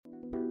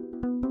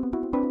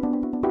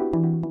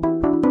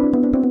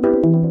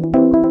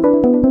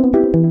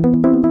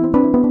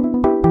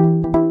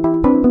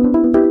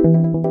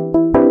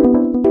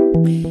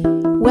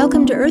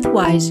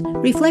Earthwise,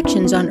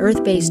 Reflections on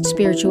Earth-Based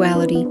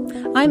Spirituality.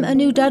 I'm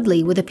Anu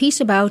Dudley with a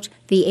piece about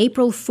the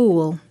April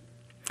Fool.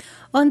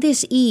 On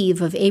this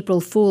eve of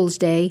April Fool's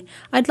Day,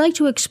 I'd like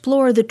to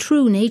explore the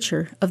true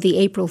nature of the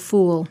April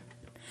Fool.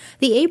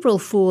 The April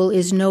Fool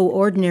is no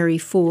ordinary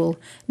fool,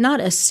 not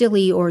a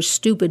silly or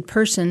stupid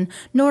person,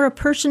 nor a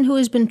person who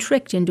has been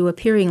tricked into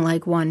appearing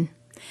like one.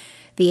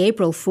 The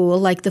April Fool,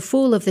 like the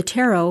Fool of the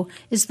Tarot,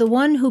 is the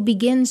one who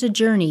begins a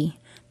journey,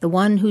 the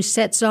one who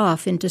sets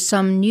off into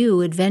some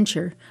new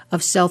adventure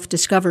of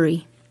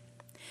self-discovery.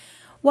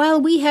 While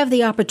we have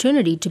the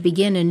opportunity to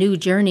begin a new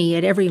journey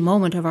at every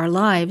moment of our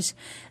lives,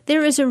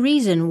 there is a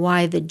reason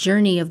why the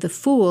journey of the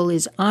Fool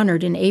is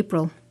honored in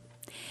April.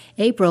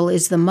 April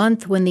is the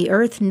month when the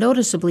earth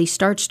noticeably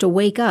starts to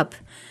wake up,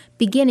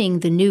 beginning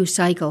the new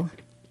cycle.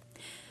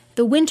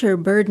 The winter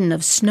burden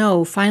of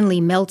snow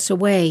finally melts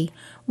away,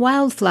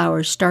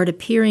 wildflowers start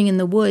appearing in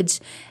the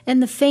woods,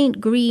 and the faint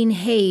green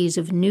haze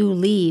of new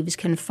leaves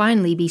can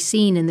finally be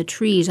seen in the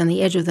trees on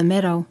the edge of the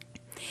meadow.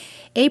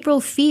 April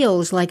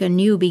feels like a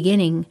new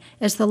beginning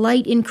as the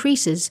light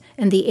increases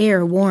and the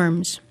air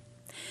warms.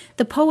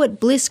 The poet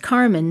Bliss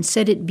Carman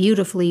said it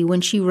beautifully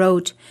when she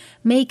wrote,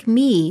 "Make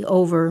me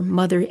over,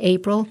 Mother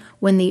April,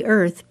 when the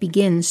earth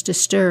begins to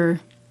stir."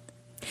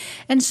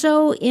 And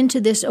so into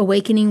this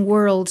awakening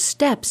world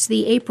steps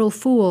the April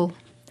Fool.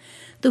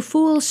 The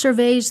Fool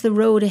surveys the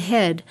road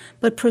ahead,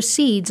 but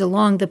proceeds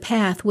along the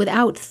path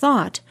without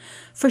thought,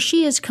 for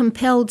she is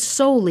compelled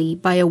solely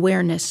by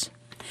awareness.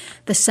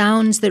 The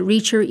sounds that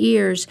reach her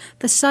ears,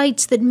 the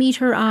sights that meet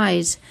her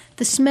eyes,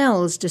 the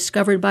smells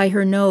discovered by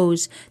her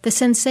nose, the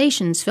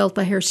sensations felt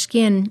by her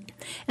skin,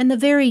 and the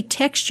very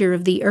texture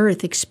of the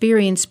earth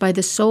experienced by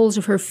the soles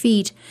of her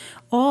feet,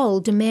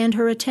 all demand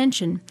her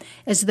attention,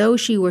 as though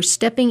she were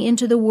stepping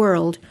into the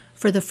world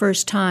for the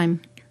first time.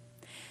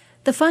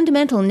 The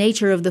fundamental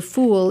nature of the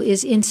Fool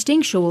is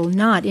instinctual,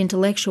 not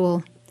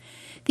intellectual.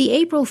 The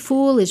April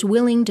Fool is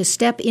willing to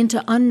step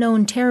into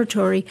unknown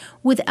territory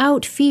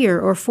without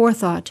fear or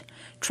forethought,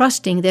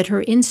 trusting that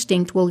her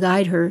instinct will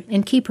guide her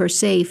and keep her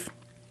safe.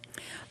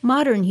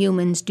 Modern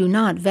humans do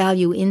not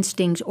value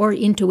instinct or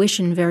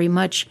intuition very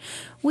much.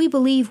 We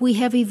believe we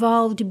have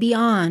evolved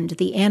beyond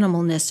the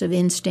animalness of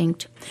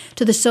instinct,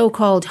 to the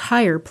so-called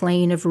higher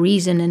plane of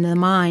reason and the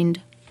mind.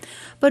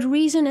 But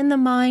reason and the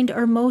mind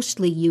are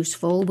mostly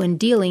useful when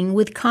dealing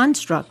with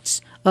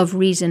constructs of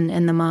reason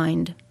and the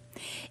mind.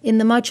 In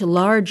the much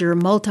larger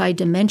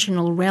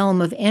multidimensional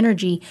realm of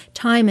energy,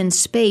 time and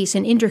space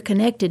and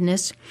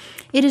interconnectedness,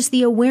 it is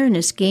the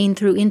awareness gained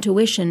through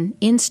intuition,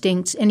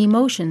 instincts, and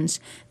emotions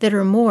that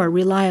are more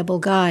reliable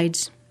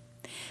guides.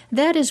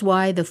 That is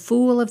why the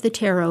Fool of the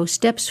Tarot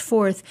steps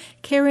forth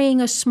carrying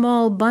a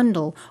small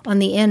bundle on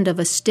the end of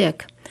a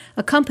stick,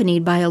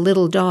 accompanied by a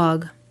little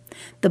dog.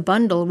 The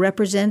bundle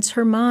represents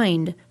her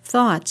mind,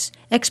 thoughts,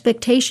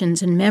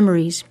 expectations, and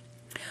memories.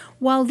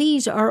 While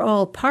these are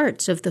all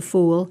parts of the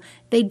Fool,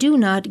 they do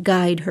not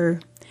guide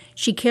her.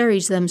 She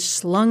carries them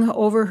slung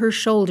over her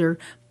shoulder,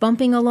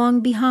 bumping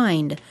along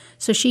behind,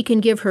 so she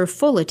can give her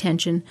full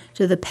attention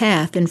to the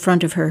path in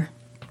front of her.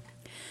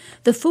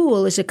 The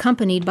Fool is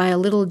accompanied by a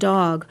little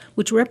dog,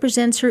 which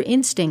represents her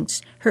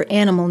instincts, her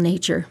animal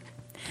nature.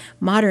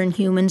 Modern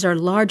humans are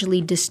largely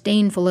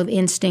disdainful of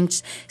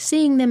instincts,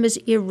 seeing them as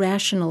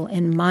irrational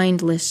and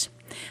mindless.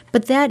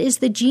 But that is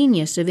the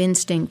genius of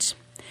instincts.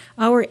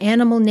 Our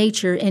animal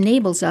nature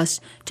enables us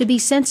to be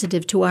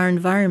sensitive to our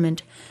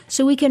environment,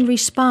 so we can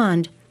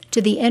respond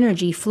to the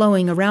energy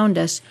flowing around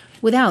us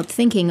without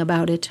thinking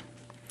about it.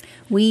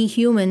 We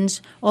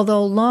humans,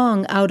 although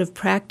long out of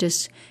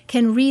practice,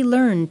 can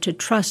relearn to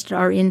trust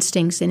our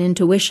instincts and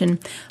intuition,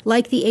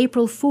 like the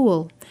April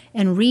Fool,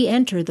 and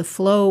re-enter the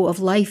flow of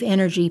life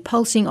energy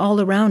pulsing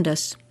all around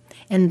us.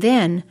 And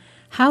then,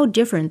 how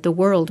different the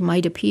world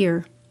might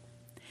appear.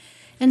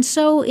 And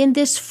so, in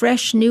this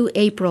fresh new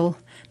April,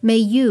 may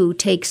you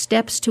take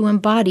steps to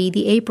embody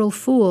the April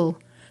Fool,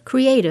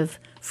 creative,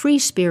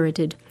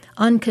 free-spirited,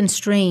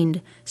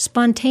 unconstrained,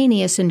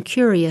 spontaneous and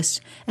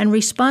curious, and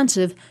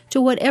responsive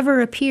to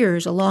whatever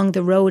appears along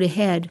the road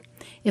ahead,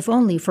 if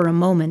only for a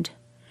moment.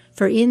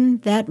 For in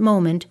that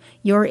moment,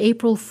 your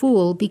April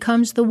Fool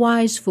becomes the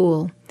wise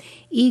fool,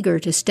 eager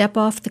to step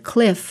off the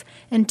cliff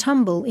and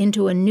tumble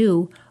into a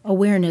new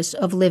awareness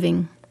of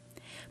living.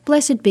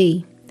 Blessed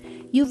be.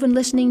 You've been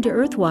listening to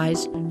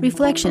Earthwise,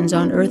 Reflections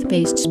on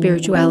Earth-Based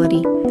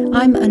Spirituality.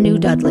 I'm Anu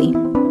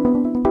Dudley.